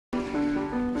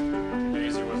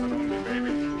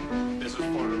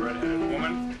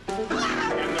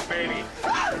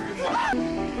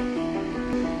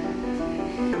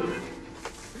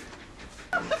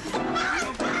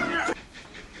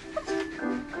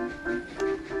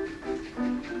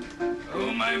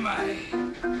my.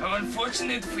 How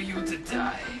unfortunate for you to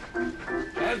die.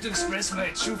 I have to express my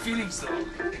true feelings, though.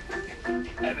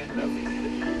 I'm in love with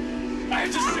you.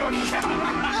 I'm just joking.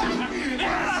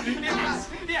 Yes!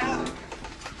 Yeah!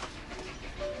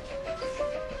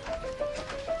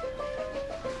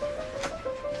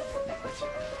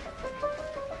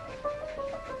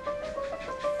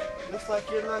 Looks like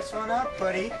your luck's run out,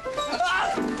 buddy.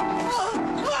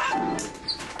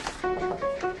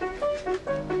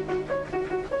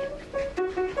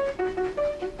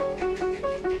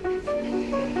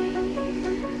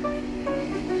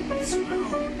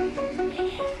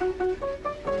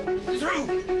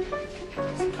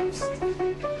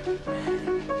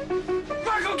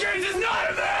 Michael Gaines is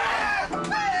not a man!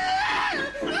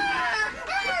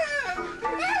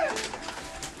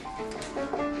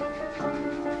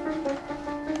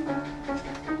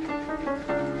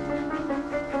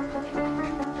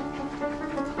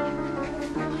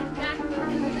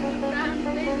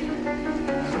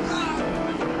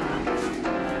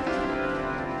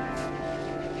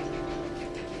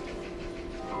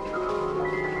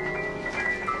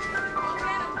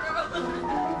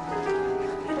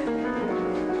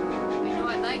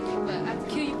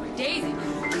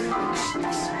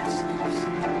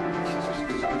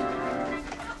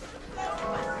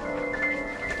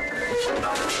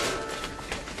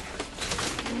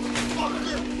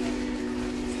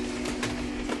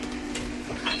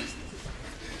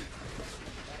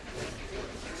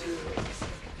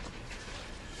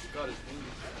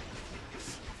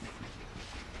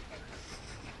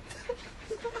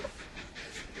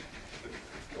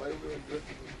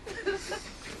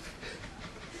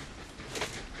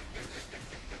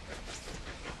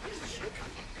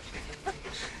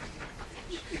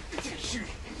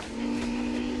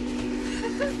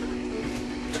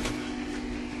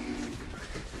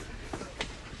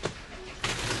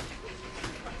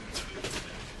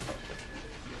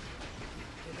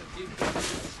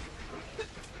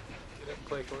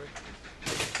 Play, Corey.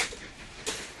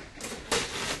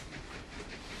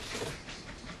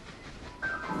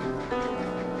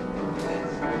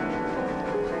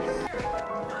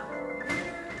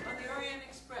 On the Orient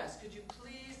Express, could you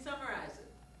please summarize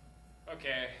it?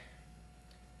 Okay.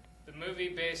 The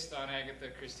movie based on Agatha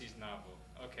Christie's novel.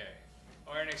 Okay.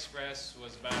 Orient Express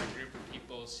was about a group of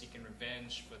people seeking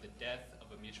revenge for the death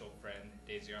of a mutual friend,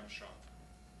 Daisy Armstrong.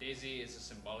 Daisy is a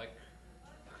symbolic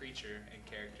creature and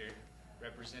character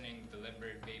representing the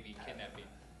Lindbergh baby kidnapping.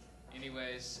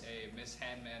 Anyways, a Miss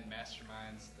Handman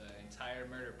masterminds the entire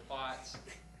murder plot.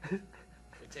 It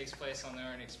takes place on the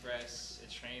Orient Express, a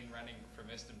train running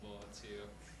from Istanbul to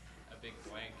a big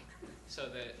blank, so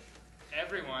that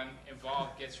everyone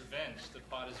involved gets revenge. The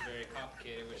plot is very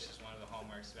complicated, which is one of the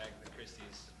hallmarks of Agatha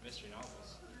Christie's mystery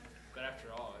novels. But after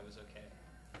all, it was okay.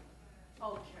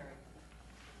 Oh, Carrie.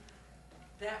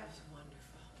 That was wonderful.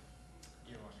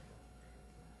 You're wonderful.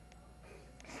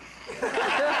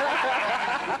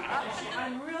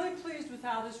 I'm really pleased with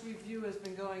how this review has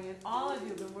been going, and all of you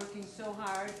have been working so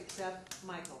hard, except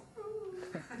Michael.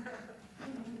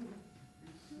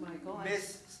 Michael,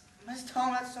 Miss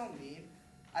Tom, that's so mean.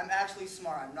 I'm actually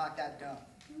smart. I'm not that dumb.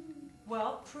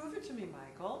 Well, prove it to me,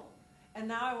 Michael. And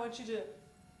now I want you to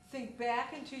think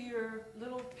back into your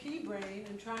little pea brain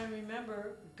and try and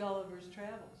remember Gulliver's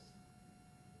Travels.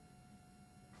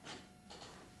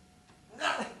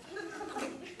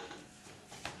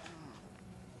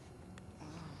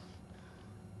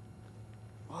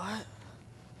 What?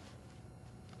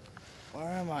 Where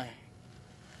am I?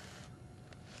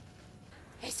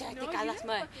 Hey, I think I lost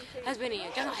my husband here.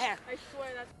 Jungle hair. I swear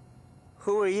that's...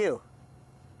 Who are you?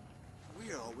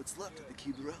 We are all what's left of the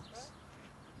Cuban relics.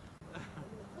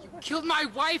 You killed my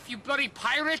wife, you bloody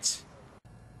pirate!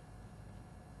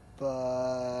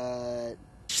 But...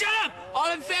 Shut up!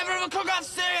 All in favor of a cook-off,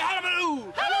 say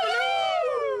hullabaloo!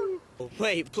 Hullabaloo!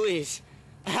 Wait, please.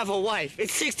 I have a wife.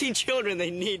 It's 16 children.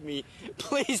 They need me.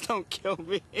 Please don't kill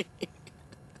me.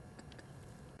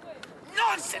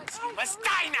 Nonsense! You must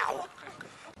die now!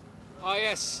 Oh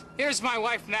yes, here's my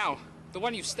wife now, the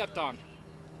one you stepped on.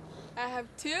 I have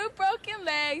 2 broken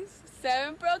legs,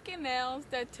 7 broken nails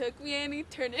that took me an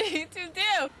eternity to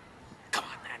do. Come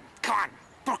on, man. Come on.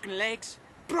 Broken legs,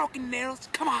 broken nails.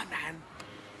 Come on, man.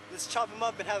 Let's chop him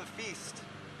up and have a feast.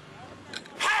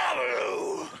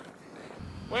 Hullabaloo!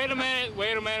 Wait a minute,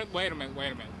 wait a minute, wait a minute,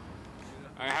 wait a minute.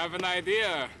 I have an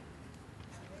idea.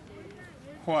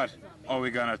 What? Are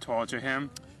we gonna torture him?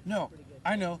 No,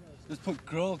 I know. Let's put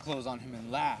girl clothes on him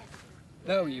and laugh.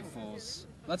 No, you fools.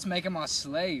 Let's make him our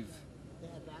slave.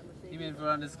 You mean for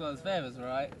undisclosed favors,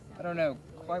 right? I don't know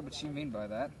quite what you mean by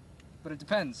that, but it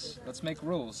depends. Let's make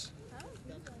rules.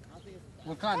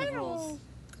 What kind of rules?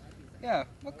 Yeah,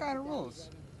 what kind of rules?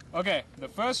 Okay, the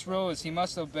first rule is he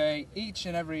must obey each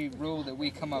and every rule that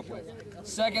we come up with.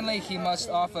 Secondly, he must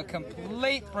offer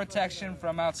complete protection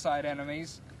from outside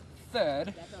enemies.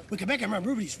 Third, we can make him rub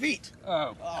Ruby's feet.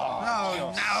 Oh,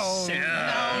 no,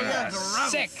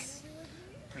 sick.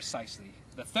 Precisely.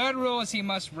 The third rule is he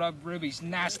must rub Ruby's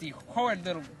nasty, horrid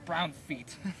little brown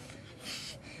feet.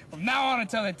 From now on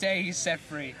until the day he's set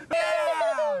free.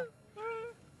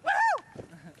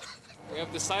 We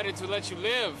have decided to let you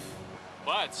live,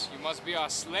 but you must be our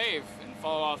slave and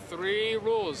follow our 3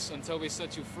 rules until we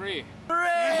set you free.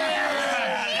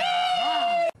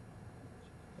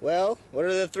 Well, what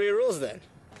are the 3 rules then?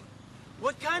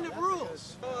 What kind of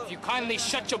rules? If you kindly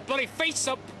shut your bloody face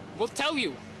up, we'll tell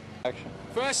you.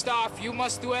 First off, you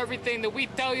must do everything that we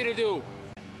tell you to do.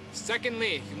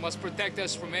 Secondly, you must protect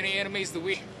us from any enemies that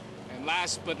we... And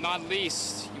last but not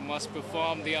least, you must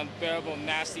perform the unbearable,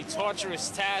 nasty, torturous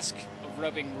task of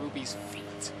rubbing Ruby's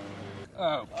feet.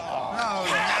 Oh.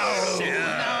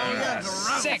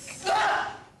 Sick.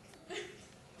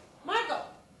 Michael!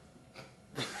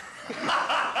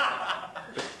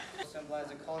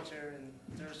 Symbolize a culture and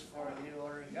thirst for a new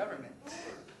order in government.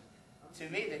 To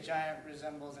me, the giant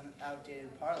resembles an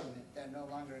outdated parliament that no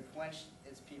longer quenched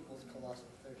its people's colossal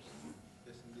thirst.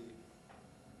 Yes, indeed.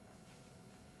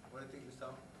 What do you think, Miss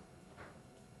Tom?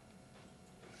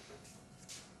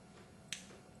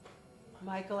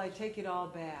 Michael, I take it all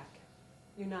back.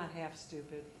 You're not half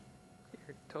stupid.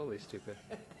 You're totally stupid.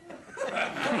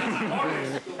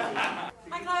 Hi,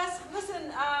 class.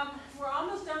 Listen, we're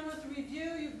almost done with the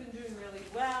review. You've been doing really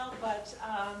well, but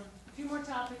a few more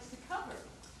topics to cover.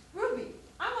 Ruby,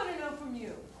 I want to know from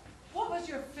you, what was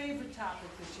your favorite topic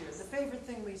this year? The favorite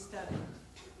thing we studied?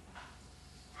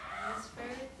 My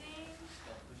favorite thing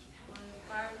was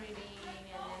bar reading and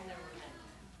then the roulette.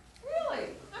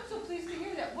 Really? I'm so pleased to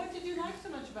hear that. What did you like so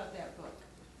much about that book?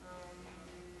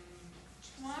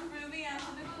 Come on, Ruby,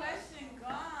 answer the question. Go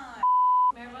on.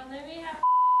 Everyone, let me have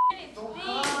minutes, Don't please.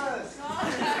 pause!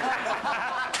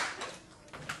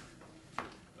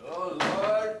 Oh,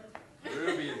 Lord.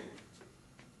 Ruby,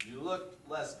 you look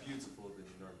less beautiful than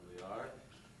you normally are.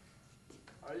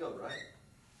 Are you alright?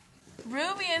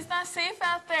 Ruby, it's not safe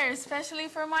out there, especially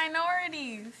for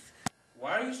minorities.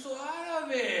 Why are you so out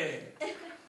of it?